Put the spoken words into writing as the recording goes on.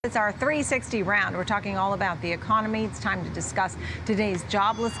It's our 360 round. We're talking all about the economy. It's time to discuss today's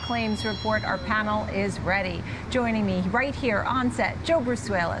jobless claims report. Our panel is ready. Joining me right here on set, Joe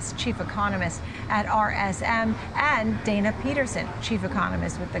Brusuelas, chief economist at RSM, and Dana Peterson, chief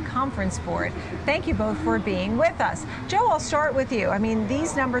economist with the Conference Board. Thank you both for being with us. Joe, I'll start with you. I mean,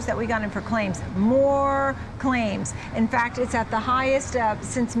 these numbers that we got in for claims, more claims. In fact, it's at the highest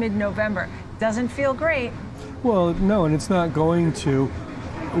since mid-November. Doesn't feel great. Well, no, and it's not going to.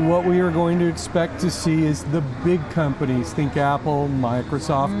 What we are going to expect to see is the big companies, think Apple,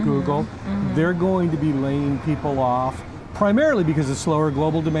 Microsoft, Google, they're going to be laying people off primarily because of slower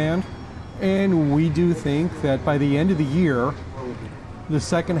global demand. And we do think that by the end of the year, the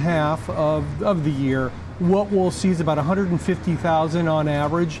second half of the year, what we'll see is about 150,000 on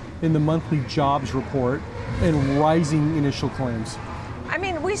average in the monthly jobs report and rising initial claims. I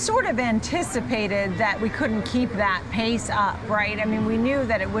mean, we sort of anticipated that we couldn't keep that pace up, right? I mean, we knew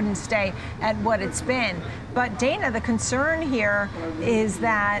that it wouldn't stay at what it's been. But Dana, the concern here is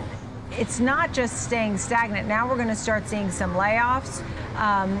that it's not just staying stagnant. Now we're going to start seeing some layoffs,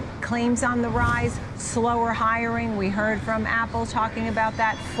 claims on the rise, slower hiring. We heard from Apple talking about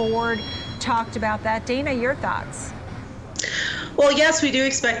that. Ford talked about that. Dana, your thoughts? Well, yes, we do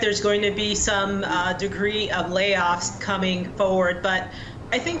expect there's going to be some degree of layoffs coming forward, but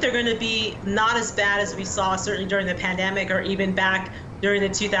I think they're going to be not as bad as we saw certainly during the pandemic or even back during the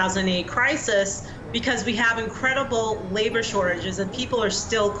 2008 crisis, because we have incredible labor shortages and people are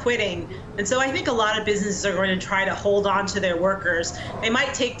still quitting. And so I think a lot of businesses are going to try to hold on to their workers. They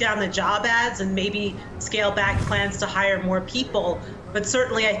might take down the job ads and maybe scale back plans to hire more people. But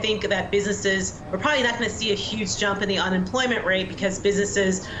certainly I think that businesses, we're probably not going to see a huge jump in the unemployment rate because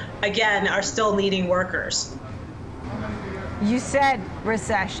businesses, again, are still needing workers. You said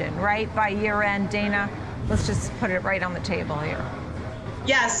recession, right? By year end, Dana? Let's just put it right on the table here.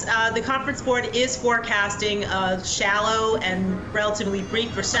 Yes, the Conference Board is forecasting a shallow and relatively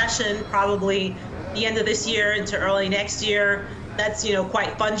brief recession, probably the end of this year into early next year. That's,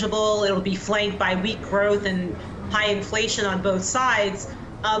 quite fungible. It'll be flanked by weak growth and high inflation on both sides.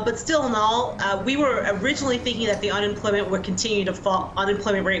 But still in all, we were originally thinking that the unemployment rate would continue to fall.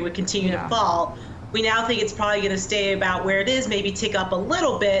 We now think it's probably going to stay about where it is, maybe tick up a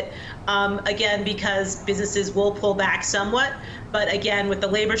little bit, again, because businesses will pull back somewhat. But again, with the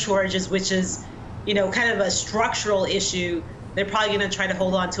labor shortages, which is, kind of a structural issue, they're probably going to try to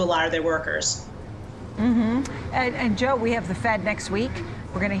hold on to a lot of their workers. And Joe, we have the Fed next week.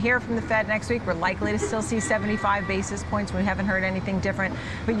 We're going to hear from the Fed next week. We're likely to still see 75 basis points. We haven't heard anything different.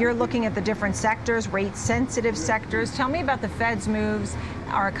 But you're looking at the different sectors, rate-sensitive sectors. Tell me about the Fed's moves,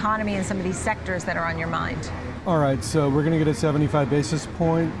 our economy, and some of these sectors that are on your mind. All right, so we're going to get a 75 basis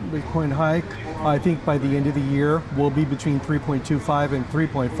point Bitcoin hike. I think by the end of the year, we'll be between 3.25 and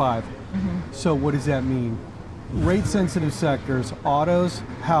 3.5. So what does that mean? Rate-sensitive sectors, autos,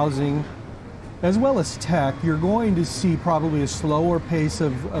 housing, as well as tech, you're going to see probably a slower pace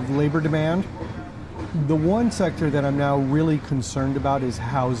of labor demand. The one sector that I'm now really concerned about is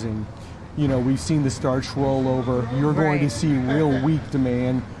housing. We've seen the starts roll over. You're going to see real weak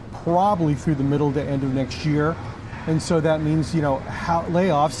demand probably through the middle to end of next year. And so that means,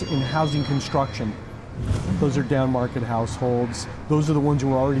 layoffs in housing construction. Those are down market households. Those are the ones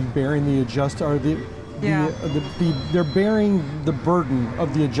who are already bearing they're bearing the burden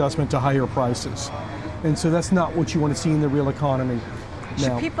of the adjustment to higher prices. And so that's not what you want to see in the real economy.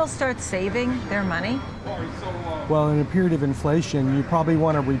 Should people start saving their money? Well, in a period of inflation, you probably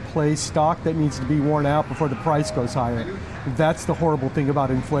want to replace stock that needs to be worn out before the price goes higher. That's the horrible thing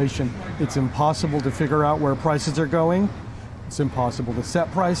about inflation. It's impossible to figure out where prices are going. It's impossible to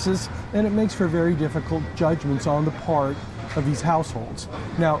set prices, and it makes for very difficult judgments on the part of these households.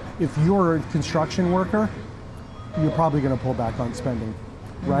 Now, if you're a construction worker, you're probably going to pull back on spending,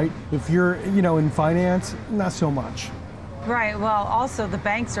 right? If you're, in finance, not so much. Right. Well, also the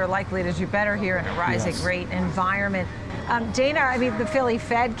banks are likely to do better here in a rising rate environment. Dana, I mean, the Philly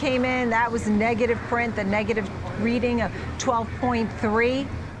Fed came in. That was a negative print, the negative reading of 12.3.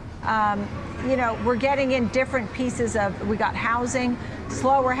 We're getting in different pieces of, we got housing,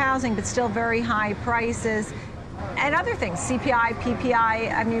 slower housing, but still very high prices. And other things, CPI,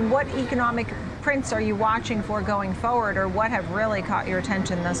 PPI, I mean, what economic prints are you watching for going forward, or what have really caught your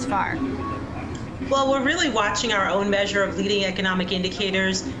attention thus far? Well, we're really watching our own measure of leading economic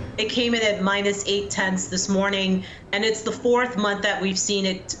indicators. It came in at -0.8 this morning, and it's the fourth month that we've seen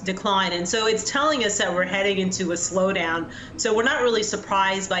it decline. And so it's telling us that we're heading into a slowdown. So we're not really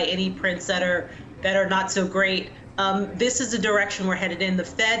surprised by any prints that are not so great. This is the direction we're headed in. The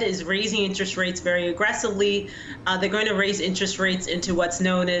Fed is raising interest rates very aggressively. They're going to raise interest rates into what's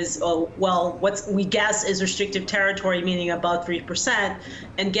known as, what we guess is restrictive territory, meaning above 3%,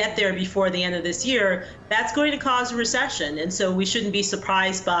 and get there before the end of this year. That's going to cause a recession. And so we shouldn't be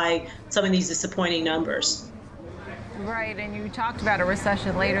surprised by some of these disappointing numbers. Right, and you talked about a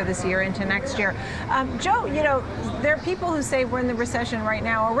recession later this year into next year. Joe, there are people who say we're in the recession right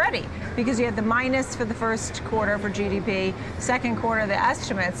now already because you had the minus for the first quarter for GDP, second quarter the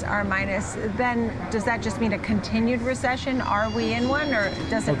estimates are minus. Then does that just mean a continued recession? Are we in one, or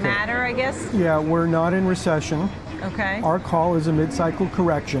does it matter, I guess? Yeah, we're not in recession. Okay. Our call is a mid-cycle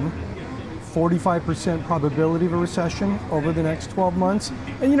correction. 45% probability of a recession over the next 12 months.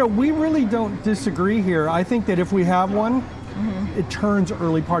 And we really don't disagree here. I think that if we have one, it turns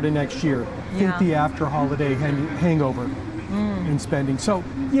early part of next year. Think the after holiday hangover in spending. So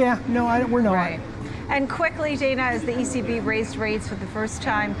we're not. Right. And quickly, Dana, as the ECB raised rates for the first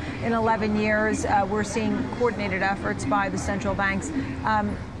time in 11 years, we're seeing coordinated efforts by the central banks.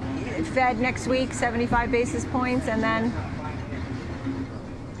 Fed next week, 75 basis points, and then?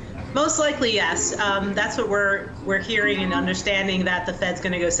 Most likely, yes. That's what we're hearing and understanding, that the Fed's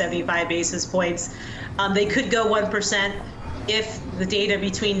going to go 75 basis points. They could go 1% if the data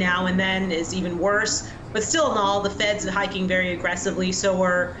between now and then is even worse. But still in all, the Fed's hiking very aggressively. So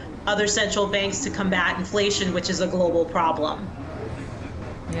are other central banks to combat inflation, which is a global problem.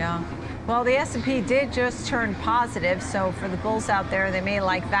 Yeah. Well, the S&P did just turn positive, so for the bulls out there, they may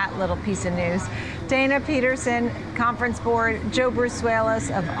like that little piece of news. Dana Peterson, Conference Board, Joe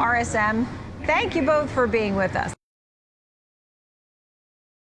Brusuelas of RSM, thank you both for being with us.